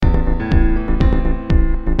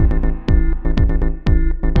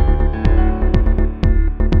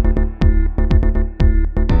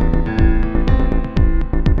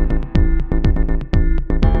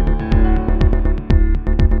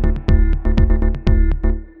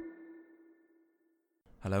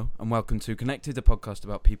Hello and welcome to Connected, a podcast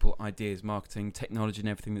about people, ideas, marketing, technology and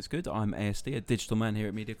everything that's good. I'm ASD, a digital man here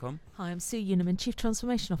at Mediacom. Hi, I'm Sue Uniman, Chief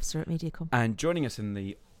Transformation Officer at Mediacom. And joining us in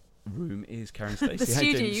the room is Karen Stacey. The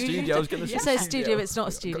studio. I was going to say studio, it's not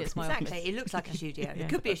a studio, it's my office. Exactly, it looks like a studio. Yeah. It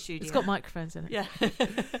could be a studio. It's got microphones in it.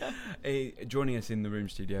 Yeah. Joining us in the room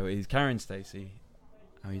studio is Karen Stacey.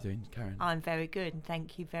 How are you doing, Karen? I'm very good, and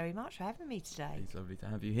thank you very much for having me today. It's lovely to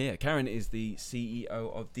have you here. Karen is the CEO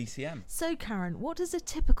of DCM. So, Karen, what does a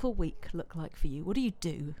typical week look like for you? What do you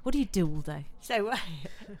do? What do you do all day?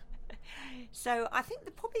 So I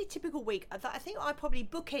think probably typical week, I think I probably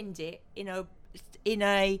bookend it in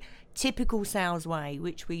a typical sales way,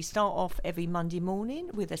 which we start off every Monday morning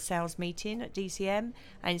with a sales meeting at DCM,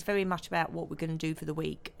 and it's very much about what we're going to do for the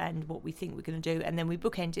week and what we think we're going to do, and then we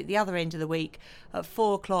bookend it the other end of the week. At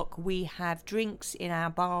 4:00 we have drinks in our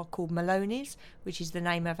bar called Maloney's, which is the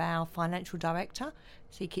name of our financial director.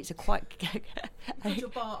 So he keeps a quite Put your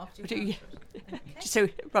bar after your just so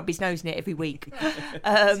rub his nose in it every week.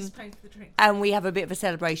 the And we have a bit of a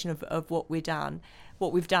celebration of what we've done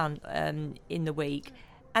in the week.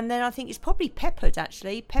 And then I think it's probably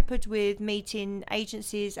peppered with meeting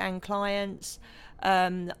agencies and clients.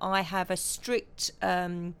 I have a strict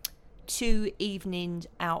 2 evenings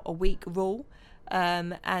out a week rule,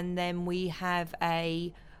 and then we have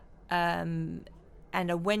a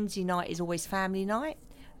Wednesday night is always family night.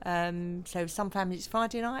 So some families it's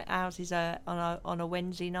Friday night, ours is on a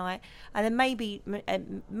Wednesday night, and then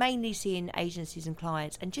mainly seeing agencies and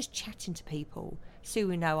clients and just chatting to people. Sue,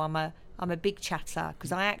 we know I'm a big chatter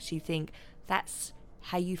because I actually think that's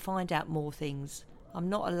how you find out more things. I'm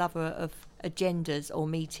not a lover of agendas or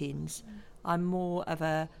meetings. I'm more of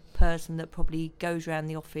a person that probably goes around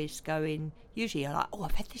the office going, usually I'm like, oh,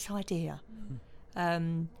 I've had this idea,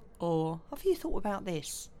 or have you thought about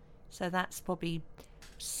this? So that's probably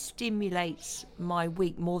stimulates my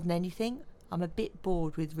week more than anything. I'm a bit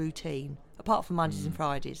bored with routine, apart from Mondays and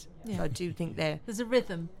Fridays. Yeah. So I do think there's a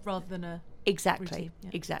rhythm rather than a exactly routine. Yeah.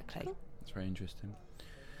 Exactly. That's very interesting.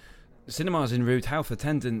 Cinemas in rude health.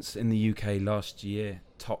 Attendance in the UK last year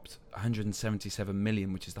topped 177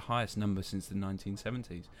 million, which is the highest number since the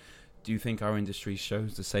 1970s. Do you think our industry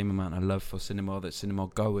shows the same amount of love for cinema that cinema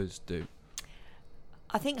goers do?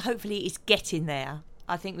 I think hopefully it's getting there.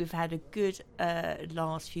 I think we've had a good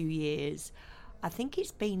last few years. I think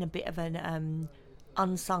it's been a bit of an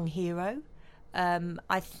unsung hero.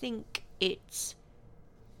 I think it's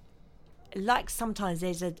like sometimes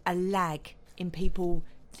there's a lag in people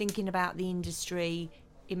thinking about the industry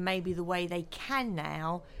in maybe the way they can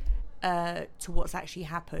now to what's actually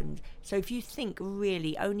happened. So if you think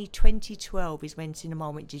really only 2012 is when cinema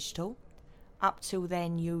went digital. Up till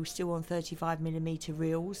then you're still on 35mm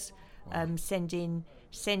reels. Wow.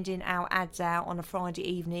 Sending our ads out on a Friday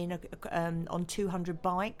evening on 200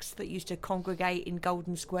 bikes that used to congregate in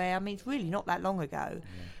Golden Square. I mean, it's really not that long ago.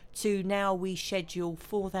 Yeah. To now we schedule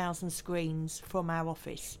 4,000 screens from our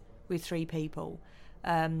office with 3 people.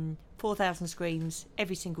 4,000 screens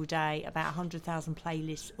every single day, about 100,000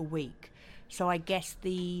 playlists a week. So I guess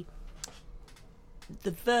the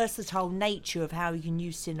versatile nature of how you can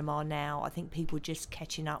use cinema now, I think people are just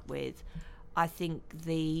catching up with. I think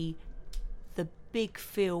the big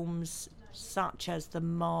films such as the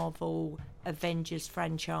Marvel Avengers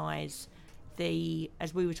franchise,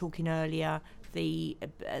 as we were talking earlier, the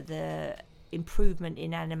improvement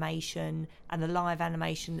in animation and the live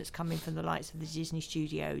animation that's coming from the likes of the Disney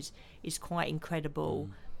studios is quite incredible.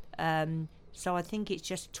 So I think it's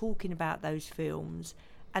just talking about those films.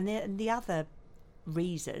 And the other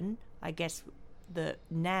reason, I guess, that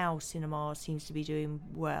now cinema seems to be doing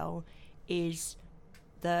well is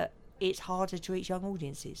that it's harder to reach young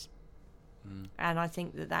audiences. And I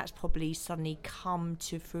think that's probably suddenly come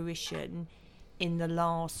to fruition in the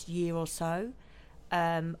last year or so.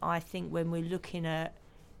 I think when we're looking at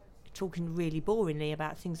talking really boringly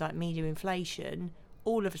about things like media inflation,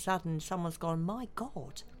 all of a sudden someone's gone, my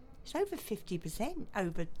God, it's over 50%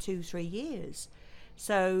 over 2-3 years.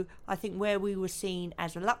 So I think where we were seen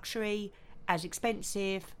as a luxury, as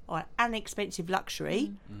expensive or an expensive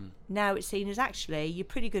luxury, now it's seen as actually you're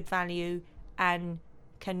pretty good value and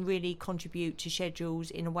can really contribute to schedules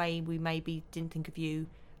in a way we maybe didn't think of you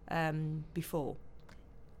before.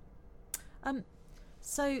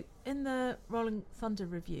 So in the Rolling Thunder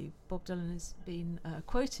review, Bob Dylan has been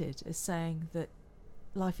quoted as saying that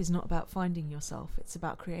life is not about finding yourself, it's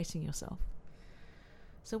about creating yourself.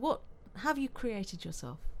 So what have you created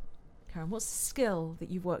yourself, Karen? What's the skill that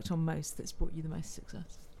you've worked on most that's brought you the most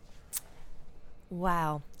success?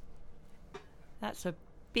 Wow, that's a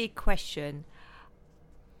big question.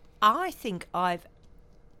 I think I've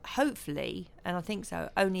hopefully, and I think so,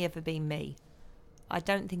 only ever been me. I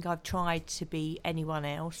don't think I've tried to be anyone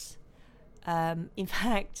else. In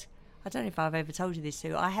fact, I don't know if I've ever told you this,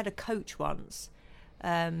 Sue. I had a coach once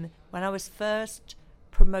when I was first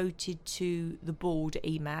promoted to the board at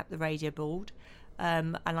EMAP, the radio board,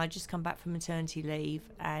 and I just come back from maternity leave,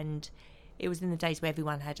 and it was in the days where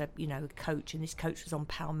everyone had a coach, and this coach was on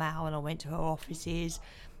Pall Mall, and I went to her offices,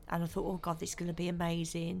 and I thought, oh God, this is going to be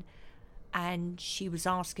amazing. And she was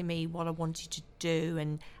asking me what I wanted to do,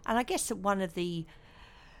 and I guess that one of the,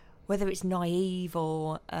 whether it's naive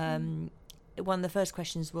or one of the first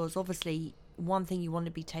questions was, obviously one thing you want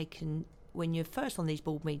to be taken when you're first on these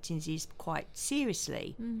board meetings is quite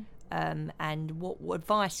seriously, and what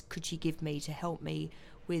advice could she give me to help me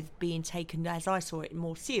with being taken, as I saw it,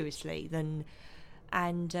 more seriously than,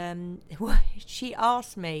 and she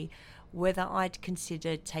asked me whether I'd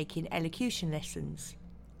considered taking elocution lessons.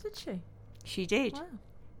 Did she? She did. Wow.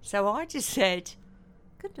 So I just said,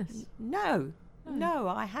 Goodness. no,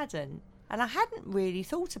 I hadn't. And I hadn't really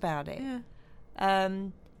thought about it. Yeah.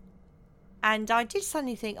 And I did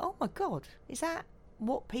suddenly think, oh my God, is that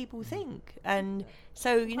what people think? And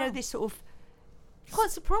so, you know, this sort of... Quite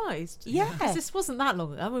surprised. Yeah. Because this wasn't that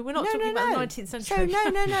long ago. I mean, we're not talking about the 19th century. So,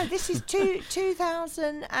 no. This is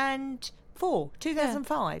 2004,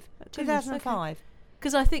 2005. 2005.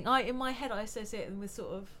 Because I think in my head, I associate them with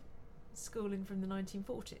sort of schooling from the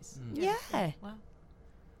 1940s. Yeah. Wow.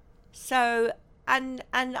 So, and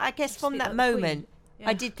I guess from that moment, Yeah.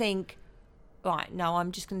 I did think, right, no,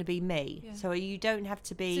 I'm just going to be me. Yeah. So you don't have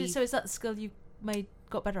to be... So is that the skill you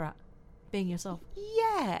got better at? Being yourself?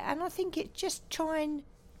 Yeah, and I think it just try and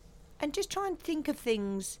think of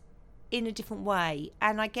things in a different way.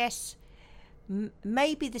 And I guess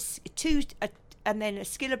maybe and then a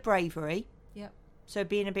skill of bravery. Yep. So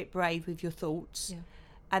being a bit brave with your thoughts. Yeah.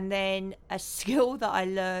 And then a skill that I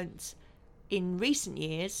learnt in recent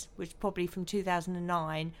years, which probably from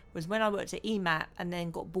 2009, was when I worked at EMAP and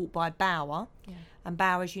then got bought by Bauer. Yeah. And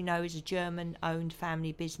Bauer, as you know, is a German-owned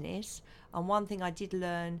family business. And one thing I did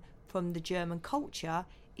learn from the German culture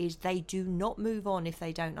is they do not move on if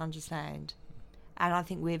they don't understand. And I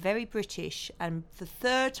think we're very British, and the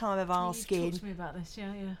third time of asking... You talked to me about this,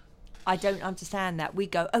 yeah. I don't understand that. We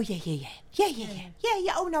go, oh, yeah.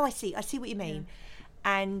 Oh, no, I see what you mean.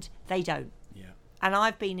 Yeah. And they don't. Yeah. And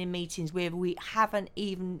I've been in meetings where we haven't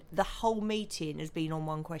even... The whole meeting has been on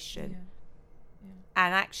one question. Yeah.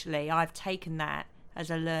 And actually, I've taken that as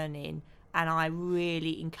a learning, and I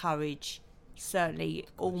really encourage... certainly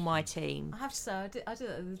all my team. I have to say, I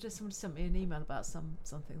did just somebody sent me an email about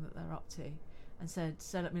something that they're up to, and said,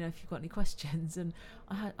 so let me know if you've got any questions. And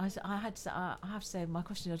I have to say, my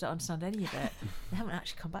question, I don't understand any of it. They haven't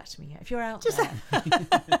actually come back to me yet. If you're out there,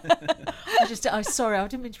 I'm sorry, I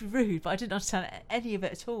didn't mean to be rude, but I didn't understand any of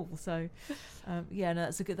it at all. So,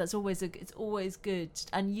 it's always good.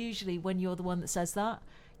 And usually when you're the one that says that,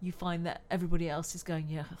 you find that everybody else is going,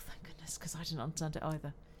 yeah, oh, thank goodness, because I didn't understand it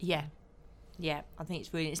either. Yeah. Yeah, I think it's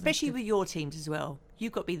brilliant, especially with your teams as well.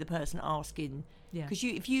 You've got to be the person asking. Yeah. Because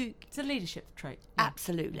it's a leadership trait. Yeah.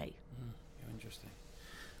 Absolutely. Interesting.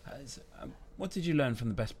 What did you learn from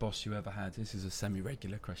the best boss you ever had? This is a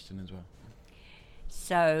semi-regular question as well.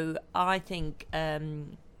 So I think I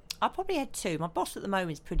probably had two. My boss at the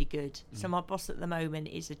moment is pretty good. So my boss at the moment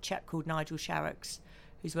is a chap called Nigel Sharrocks,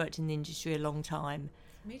 who's worked in the industry a long time.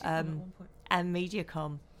 Mediacom at one point. And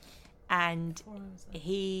Mediacom. And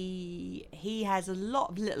he has a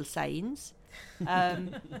lot of little sayings.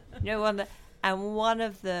 And one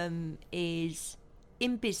of them is,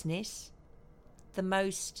 in business, the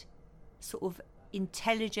most sort of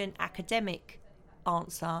intelligent academic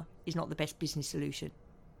answer is not the best business solution.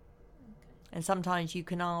 Okay. And sometimes you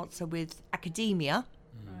can answer with academia,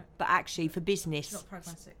 but actually for business,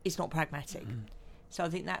 it's not pragmatic. So I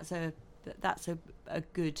think that's a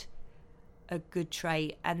good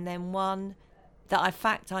trait. And then one that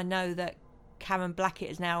I know that Karen Blackett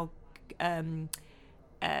has now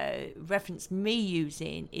referenced me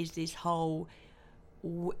using is this whole,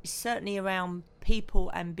 certainly around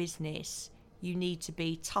people and business, you need to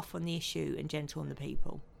be tough on the issue and gentle on the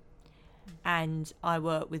people. And I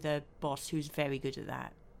work with a boss who's very good at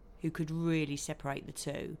that, who could really separate the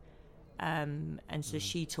two. And so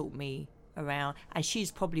she taught me around, and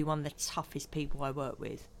she's probably one of the toughest people I work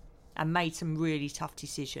with, and made some really tough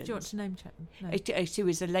decisions. Do you want to name check them? No. She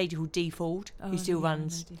was a lady called Dee Ford, who still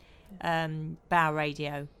runs Bauer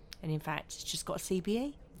Radio, and in fact, she's just got a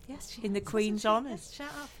CBE. Yes, in the Queen's Honours.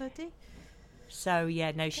 Shout out for Dee. So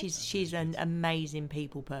yeah, no, she's an amazing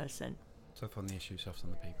people person. Tough on the issue, soft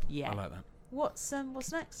on the people. Yeah, I like that. What's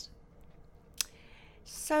next?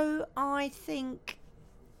 So I think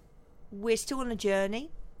we're still on a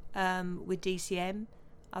journey with DCM.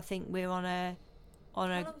 I think we're on a How long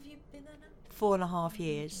have you been there now? 4.5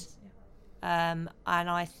 years. And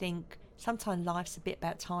I think sometimes life's a bit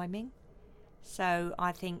about timing. So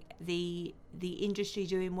I think the industry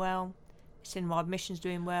doing well, cinema admissions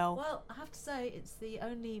doing well. Well, I have to say, it's the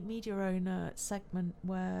only media owner segment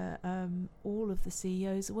where all of the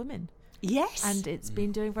CEOs are women. Yes. And it's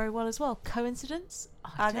been doing very well as well. Coincidence?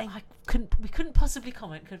 We couldn't possibly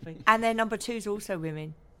comment, could we? And their number 2 is also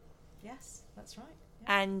women. Yes, that's right.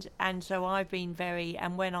 Yeah. And so I've been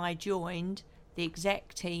and when I joined, the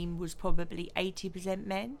exec team was probably 80%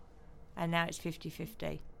 men, and now it's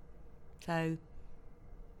 50-50. So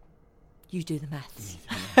you do the maths.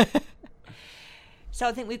 So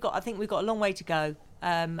I think we've got a long way to go.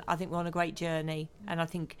 I think we're on a great journey, and I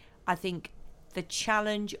think the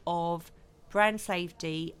challenge of brand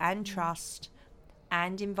safety and trust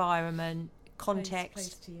and environment,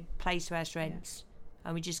 context, plays to our strengths,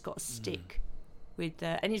 and we just got to stick with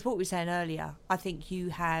and it's what we were saying earlier. I think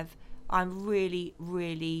I'm really,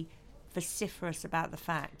 really vociferous about the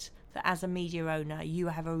fact that as a media owner, you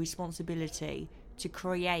have a responsibility to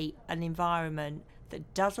create an environment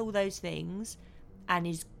that does all those things and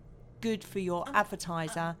is good for your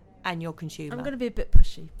advertiser and your consumer. I'm going to be a bit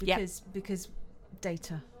pushy because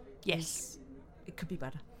data. Yes. It could be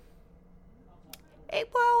better.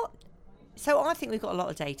 So I think we've got a lot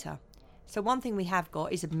of data. So one thing we have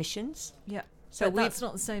got is admissions. Yeah. So but that's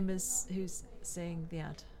not the same as who's seeing the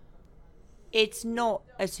ad. It's not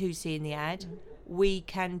as who's seeing the ad. We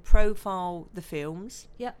can profile the films.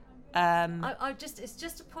 Yeah. It's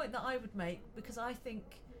just a point that I would make, because I think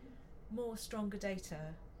more stronger data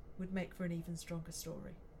would make for an even stronger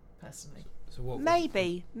story, personally. So what?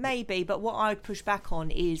 Maybe, but what I would push back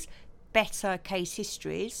on is better case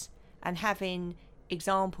histories and having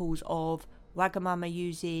examples of Wagamama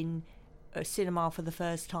using a cinema for the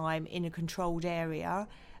first time in a controlled area,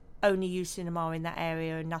 only used cinema in that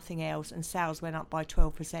area and nothing else, and sales went up by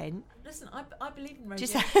 12%. Listen, I believe in radio.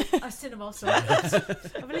 Cinema, sorry.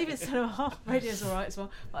 I believe in cinema. Radio's all right as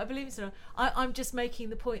well, but I believe in cinema. I'm just making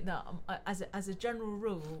the point that, as a general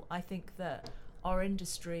rule, I think that our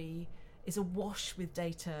industry is awash with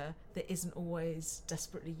data that isn't always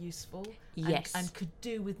desperately useful. Yes. And could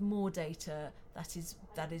do with more data that is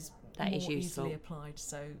more useful. easily applied.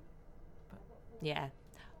 So, yeah.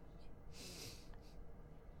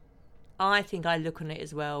 I think I look on it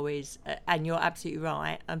as well as, and you're absolutely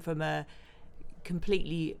right, and from a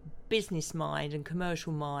completely business mind and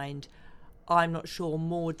commercial mind, I'm not sure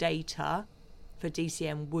more data for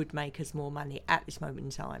DCM would make us more money at this moment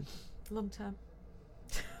in time. long term.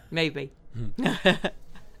 Maybe.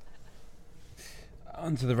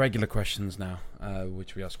 On to the regular questions now,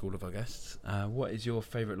 which we ask all of our guests. What is your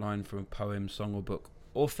favourite line from a poem, song or book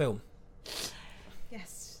or film?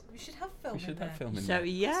 Yes, we should have film. We should in have there. film in So there.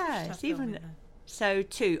 yeah, Yes, it's even so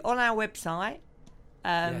too on our website.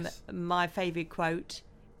 Yes. My favourite quote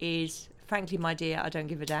is, "Frankly, my dear, I don't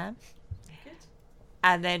give a damn." Good.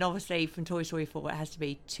 And then obviously from Toy Story 4, it has to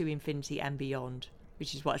be "To infinity and beyond,"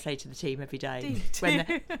 which is what I say to the team every day.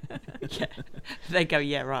 They go,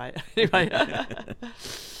 "Yeah, right."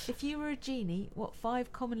 If you were a genie, what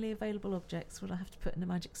 5 commonly available objects would I have to put in a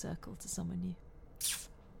magic circle to summon you?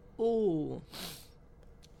 Oh.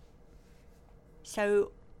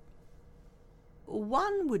 So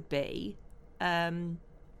one would be, and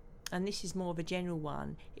this is more of a general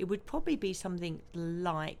one, it would probably be something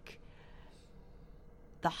like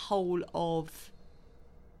the whole of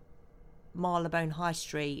Marylebone High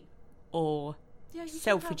Street or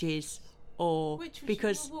Selfridges, or which would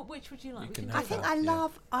you like? You can I have think that,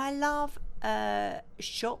 I love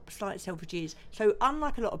shops like Selfridges. So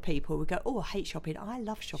unlike a lot of people who go, "Oh, I hate shopping," I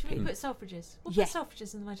love Should shopping. we put Selfridges? We'll Yeah. put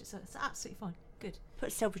Selfridges in the magic circle. It's absolutely fine. Good. Put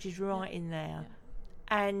Selfridges right Yeah. in there. Yeah.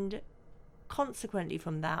 And consequently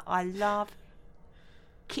from that, I love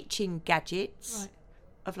kitchen gadgets Right.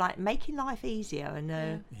 of like making life easier, and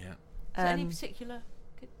Yeah. Yeah. So any particular?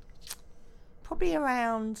 probably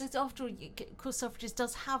around. Because after all, of course, Selfridges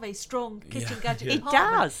does have a strong kitchen Yeah. gadget Yeah. It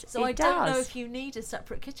department. does. So it I don't know does. if you need a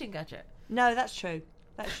separate kitchen gadget. No, that's true.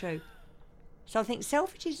 That's true. So I think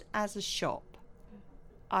Selfridges as a shop,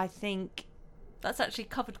 I think, That's actually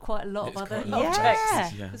covered quite a lot It's of other quite a lot. objects.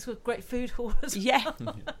 Yeah. Yeah. It's got a great food hall as well. yeah,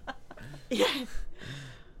 yeah.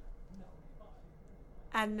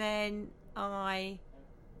 And then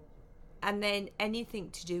anything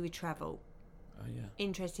to do with travel, Oh yeah.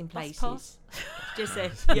 interesting Bus places. pass. Just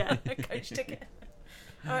a yeah. A coach ticket.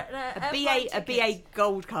 All right, A BA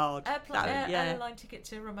gold card. Airline ticket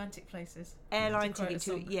to romantic places. Airline To quote ticket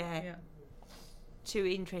a to song.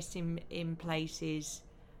 to interesting in places.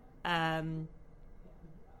 Anything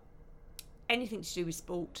to do with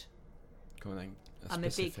sport. Come on then. I'm a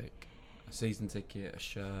big- A season ticket, a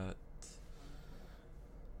shirt,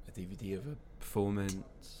 a DVD of a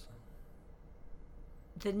performance.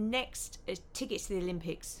 The next tickets to the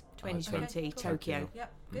Olympics 2020 Okay, cool. Tokyo.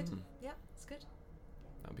 Yep, good. Mm. Yep, it's good.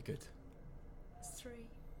 That'd be good. It's 3.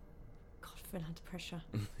 God, I feel under pressure.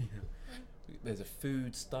 There's a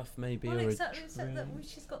food stuff maybe, Well, or exactly. a So that drink.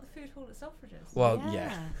 she's got the food hall at Selfridges. Well,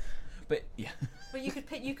 yeah. But yeah. But you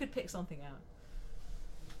could pick something out.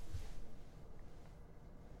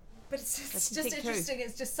 But it's That's just a big interesting.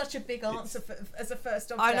 It's just such a big answer as a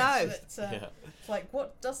first I object. know. That, It's like,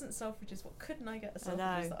 what doesn't Selfridges? What couldn't I get at I know.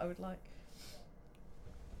 Selfridges that I would like?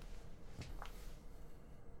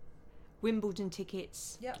 Wimbledon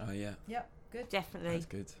tickets, Yep. Oh yeah. Yep. Good. definitely. That's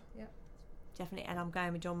good. Definitely, and I'm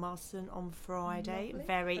going with John Marston on Friday. Lovely.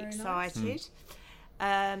 Very Very nice. excited.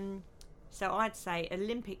 So I'd say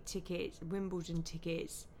Olympic tickets, Wimbledon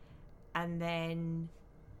tickets, and then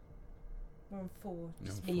We're on 4. No,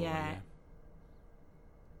 Just four, Yeah.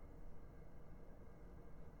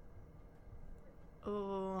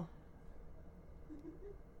 oh,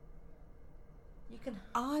 You can.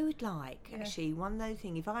 I would like Yeah. actually one other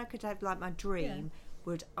thing. If I could have like my dream,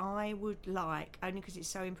 I would like, only because it's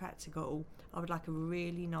so impractical, I would like a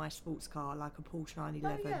really nice sports car, like a Porsche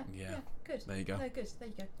 911. Oh, yeah. Yeah. Good. There you go. No, good. There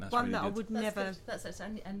you go. That's One really that I good. would That's never. good. That's it.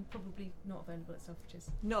 And probably not available at Selfridges.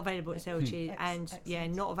 Not available at Yeah. Selfridges, Ex- and yeah,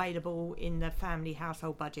 excellent. not available in the family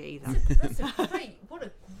household budget either. That's a great. What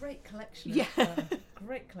a great collection. Yeah.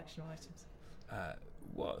 Great collection of items.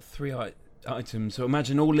 What 3 items? So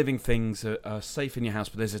imagine all living things are safe in your house,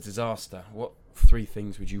 but there's a disaster. What 3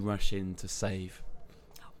 things would you rush in to save?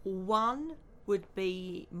 One would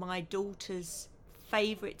be my daughter's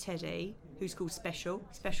favourite teddy, who's called Special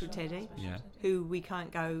Teddy, Yeah. who we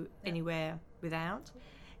can't go anywhere without.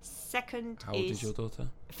 Second How old is is your daughter?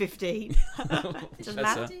 15. Doesn't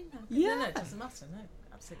matter. Yeah. No, it doesn't matter. No,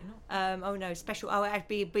 absolutely not. Oh no, Special. Oh, it'd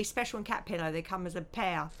be Special and Cat Pillow. They come as a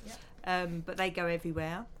pair, but they go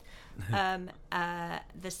everywhere.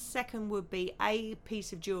 The second would be a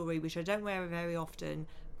piece of jewellery, which I don't wear very often,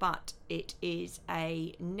 but it is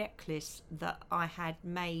a necklace that I had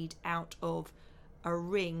made out of a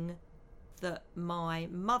ring that my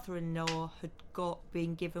mother-in-law had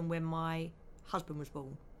been given when my husband was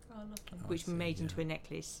born, Oh, lovely. which we see, made yeah. into a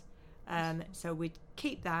necklace. So we'd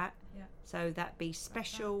keep that. Yeah. So that'd be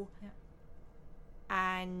Special, Yeah.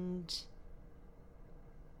 and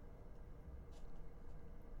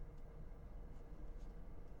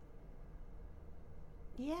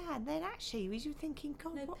yeah, and then actually, was you thinking,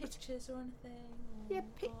 God, No what was pictures or anything. Or yeah,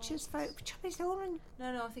 pictures, art? photos, all on. No,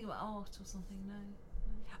 I'm thinking about art or something. No.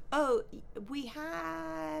 Oh, we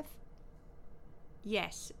have.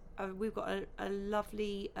 Yes, we've got a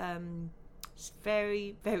lovely,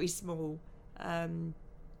 very very small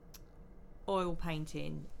oil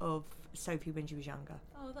painting of Sophie when she was younger.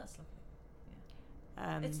 Oh, that's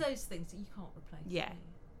lovely. It's those things that you can't replace. yeah. do you?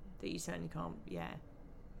 That you certainly can't. Yeah.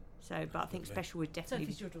 So, but I think Lovely. Special would definitely.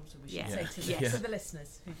 Sophie's your daughter, we should Yeah. say to the, Yes. to the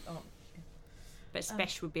listeners who aren't. But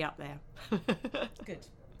Special would be up there. Good.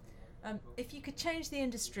 If you could change the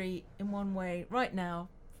industry in one way right now,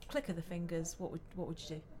 click of the fingers, what would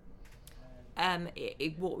you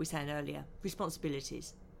do? What we were saying earlier,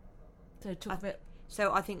 responsibilities. So talk a bit.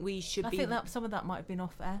 So I think we should I be. think that some of that might have been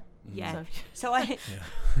off air. Yeah. So,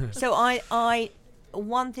 So I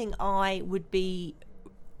one thing I would be.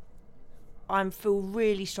 I feel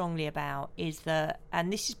really strongly about is that,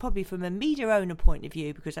 and this is probably from a media owner point of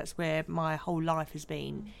view, because that's where my whole life has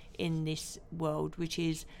been in this world, which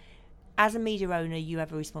is, as a media owner, you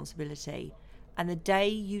have a responsibility. And the day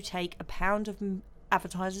you take a pound of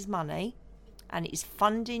advertisers' money and it's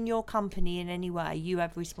funding your company in any way, you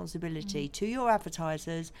have responsibility to your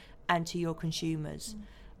advertisers and to your consumers,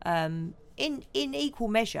 in equal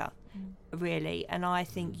measure, really. And I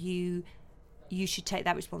think you should take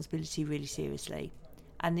that responsibility really seriously.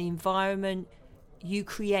 And the environment you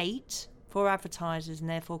create for advertisers and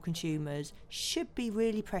therefore consumers should be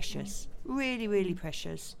really precious, really, really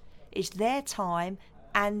precious. It's their time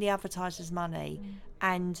and the advertisers' money,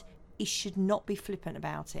 and it should not be flippant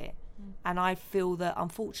about it. And I feel that,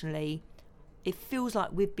 unfortunately, it feels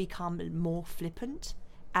like we've become more flippant.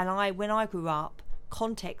 And when I grew up,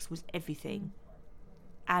 context was everything.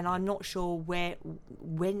 And I'm not sure when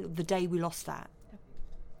the day we lost that.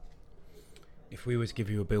 If we were to give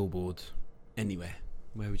you a billboard anywhere,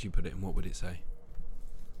 where would you put it and what would it say?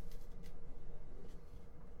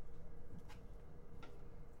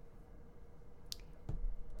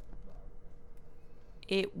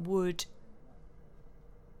 It would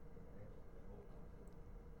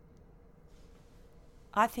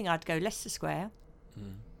I think I'd go Leicester Square,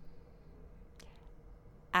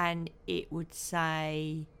 and it would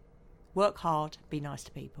say, work hard, be nice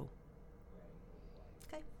to people.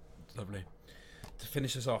 Okay. Lovely. To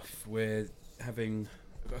finish us off, we're having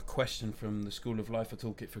a question from the School of Life, a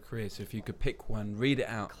toolkit for careers. So if you could pick one, read it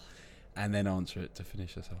out, and then answer it to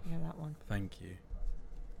finish us off. Yeah, that one. Thank you.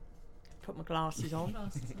 Put my glasses on.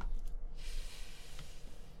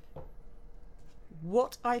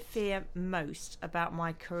 What I fear most about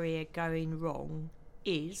my career going wrong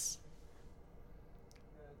is...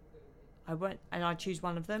 I choose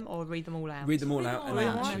one of them or read them all out? Read them all Read out them and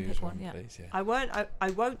all then out and choose pick one, one, yeah. please. Yeah. I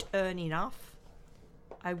won't earn enough.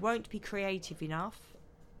 I won't be creative enough.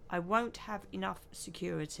 I won't have enough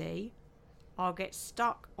security. I'll get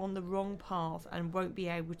stuck on the wrong path and won't be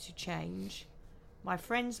able to change. My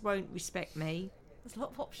friends won't respect me. There's a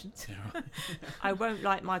lot of options. Yeah. I won't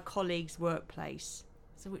like my colleagues' workplace.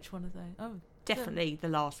 So which one are they? Oh, Definitely the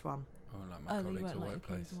last one. Oh, like my you colleagues won't or like your workplace.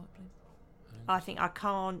 colleagues at workplace. I think I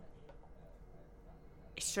can't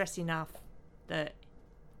stress enough that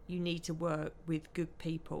you need to work with good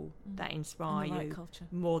people that inspire And the right you culture.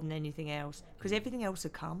 more than anything else, because everything else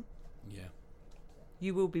will come. Yeah.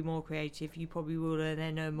 You will be more creative, you probably will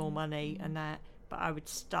then earn more money and that, but I would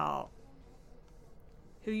start.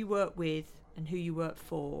 Who you work with and who you work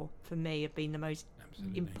for me have been the most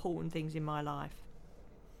Absolutely. important things in my life.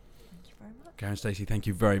 Thank you very much. Karen Stacey, thank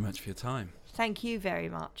you very much for your time. Thank you very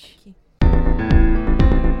much. Thank you.